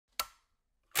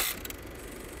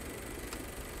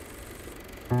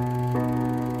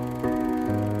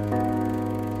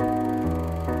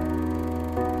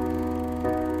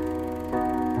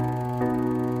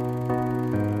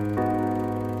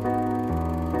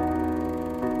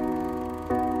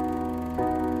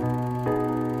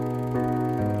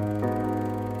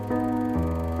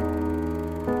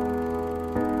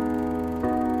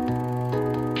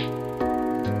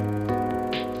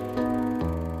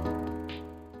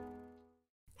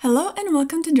Hello and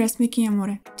welcome to Dressmaking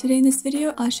Amore. Today in this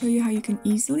video, I'll show you how you can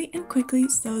easily and quickly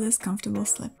sew this comfortable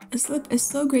slip. A slip is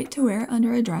so great to wear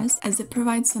under a dress as it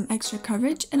provides some extra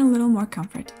coverage and a little more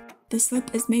comfort. The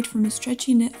slip is made from a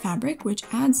stretchy knit fabric which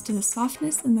adds to the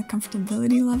softness and the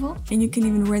comfortability level, and you can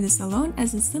even wear this alone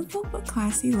as a simple but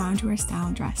classy loungewear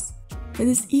style dress. For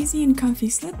this easy and comfy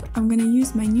slip, I'm going to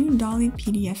use my new Dolly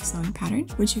PDF sewing pattern,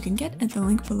 which you can get at the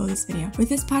link below this video. With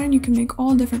this pattern, you can make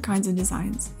all different kinds of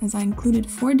designs, as I included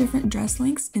 4 different dress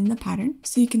lengths in the pattern,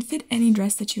 so you can fit any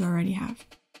dress that you already have.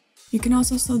 You can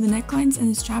also sew the necklines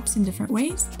and the straps in different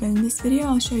ways, but in this video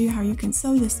I'll show you how you can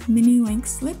sew this mini length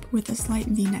slip with a slight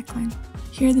V neckline.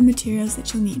 Here are the materials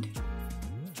that you'll need.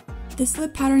 The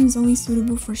slip pattern is only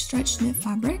suitable for stretched knit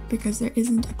fabric because there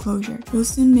isn't a closure. You'll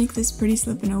soon make this pretty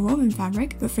slip in a woven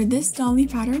fabric, but for this Dolly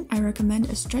pattern I recommend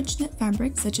a stretched knit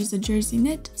fabric such as a jersey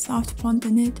knit, soft ponte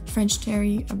knit, French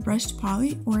terry, a brushed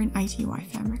poly, or an ITY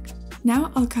fabric.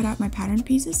 Now I'll cut out my pattern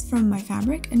pieces from my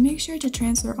fabric and make sure to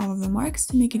transfer all of the marks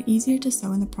to make it easier to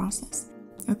sew in the process.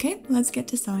 Okay, let's get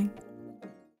to sewing.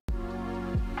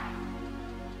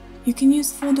 You can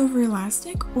use fold over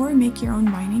elastic or make your own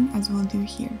binding as we'll do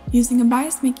here. Using a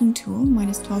bias making tool,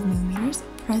 minus 12mm,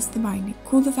 press the binding.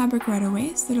 Cool the fabric right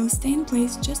away so it'll stay in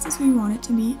place just as we want it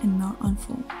to be and not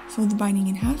unfold. Fold the binding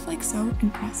in half like so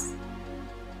and press.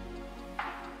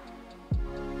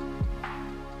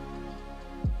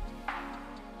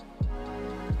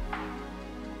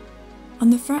 On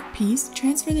the front piece,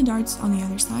 transfer the darts on the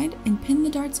other side and pin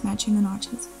the darts matching the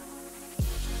notches.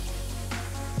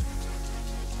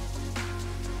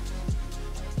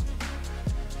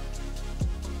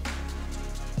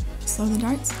 Sew the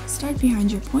darts, start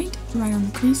behind your point, right on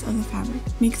the crease of the fabric.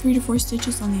 Make 3 to 4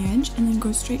 stitches on the edge and then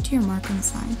go straight to your mark on the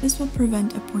side. This will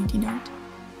prevent a pointy dart.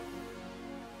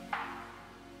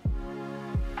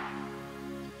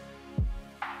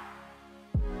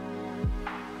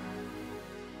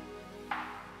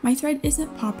 My thread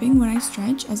isn't popping when I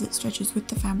stretch as it stretches with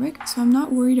the fabric, so I'm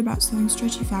not worried about sewing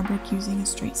stretchy fabric using a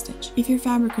straight stitch. If your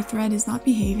fabric or thread is not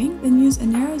behaving, then use a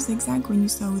narrow zigzag when you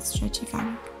sew with stretchy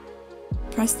fabric.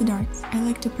 Press the darts. I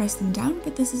like to press them down,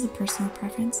 but this is a personal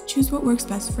preference. Choose what works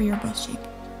best for your bust shape.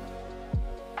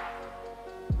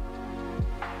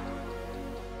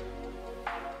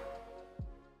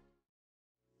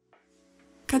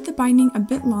 Cut the binding a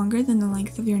bit longer than the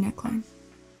length of your neckline.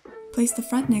 Place the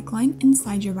front neckline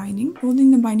inside your binding,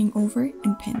 folding the binding over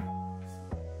and pin.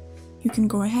 You can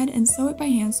go ahead and sew it by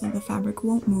hand so the fabric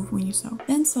won't move when you sew.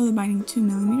 Then sew the binding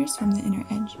 2mm from the inner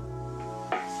edge.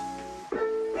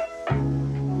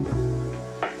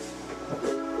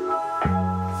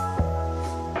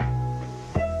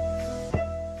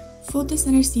 Fold the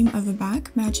center seam of the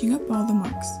back, matching up all the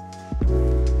marks.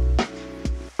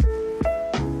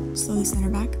 Sew the center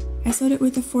back. I sewed it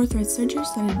with a 4-thread serger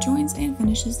so that it joins and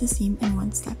finishes the seam in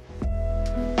one step.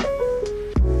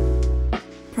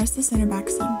 Press the center back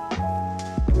seam.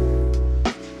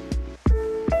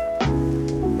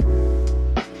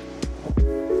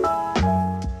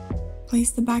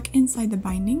 Place the back inside the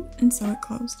binding and sew it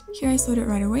closed. Here I sewed it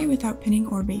right away without pinning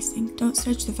or basting. Don't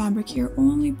stretch the fabric here,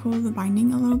 only pull the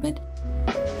binding a little bit.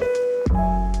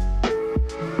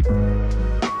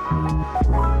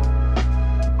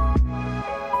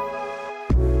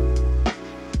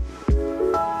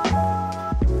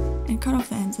 And cut off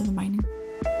the ends of the binding.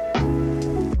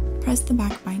 Press the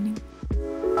back binding.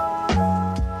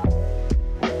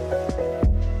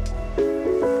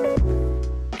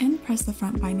 And press the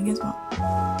front binding as well.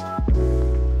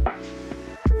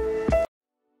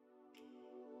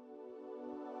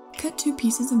 Cut 2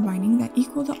 pieces of binding that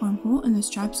equal the armhole and the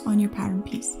straps on your pattern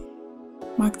piece.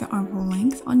 Mark the armhole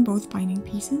length on both binding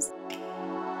pieces.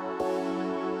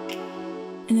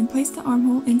 And then place the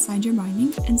armhole inside your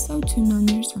binding and sew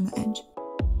 2mm from the edge.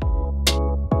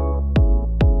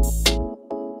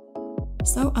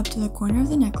 Sew up to the corner of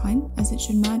the neckline as it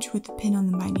should match with the pin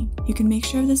on the binding. You can make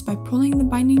sure of this by pulling the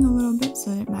binding a little bit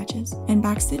so that it matches. And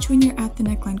backstitch when you're at the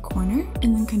neckline corner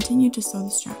and then continue to sew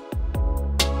the strap.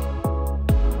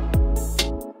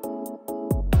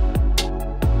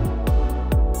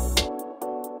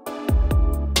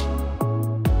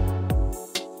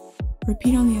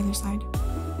 Repeat on the other side.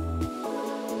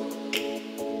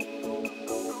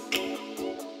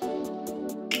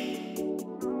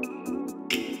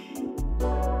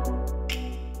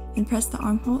 And press the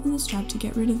armhole and the strap to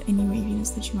get rid of any waviness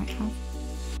that you might have.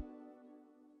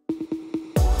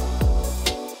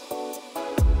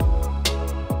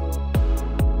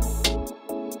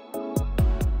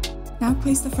 Now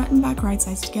place the front and back right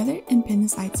sides together and pin the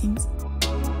side seams.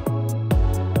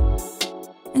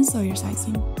 And sew your side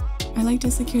seam. I like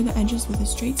to secure the edges with a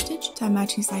straight stitch to have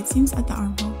matching side seams at the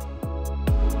armhole.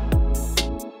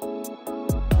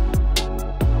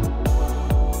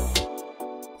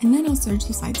 And then I'll serge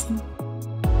the side seam.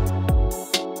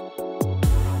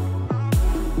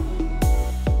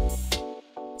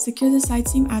 Secure the side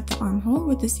seam at the armhole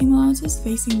with the seam allowances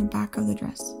facing the back of the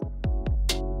dress.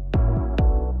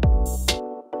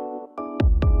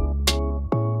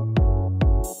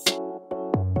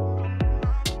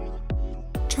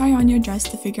 Try on your dress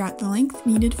to figure out the length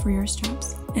needed for your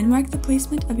straps, and mark the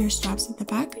placement of your straps at the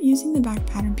back using the back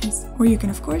pattern piece, or you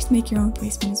can of course make your own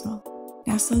placement as well.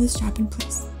 Now sew the strap in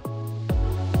place.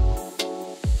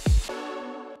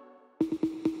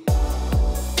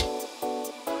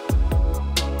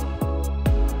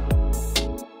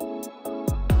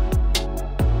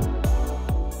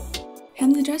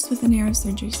 Hem the dress with a narrow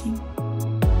serger seam.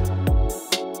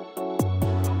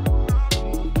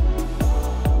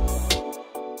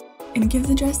 And give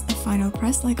the dress a final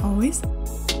press like always.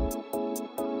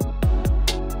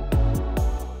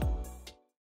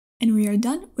 And we are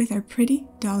done with our pretty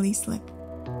dolly slip.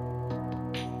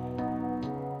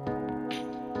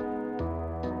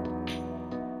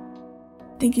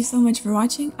 Thank you so much for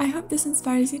watching. I hope this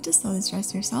inspires you to sew this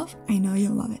dress yourself. I know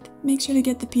you'll love it. Make sure to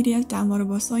get the PDF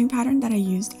downloadable sewing pattern that I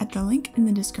used at the link in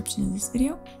the description of this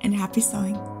video, and happy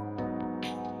sewing!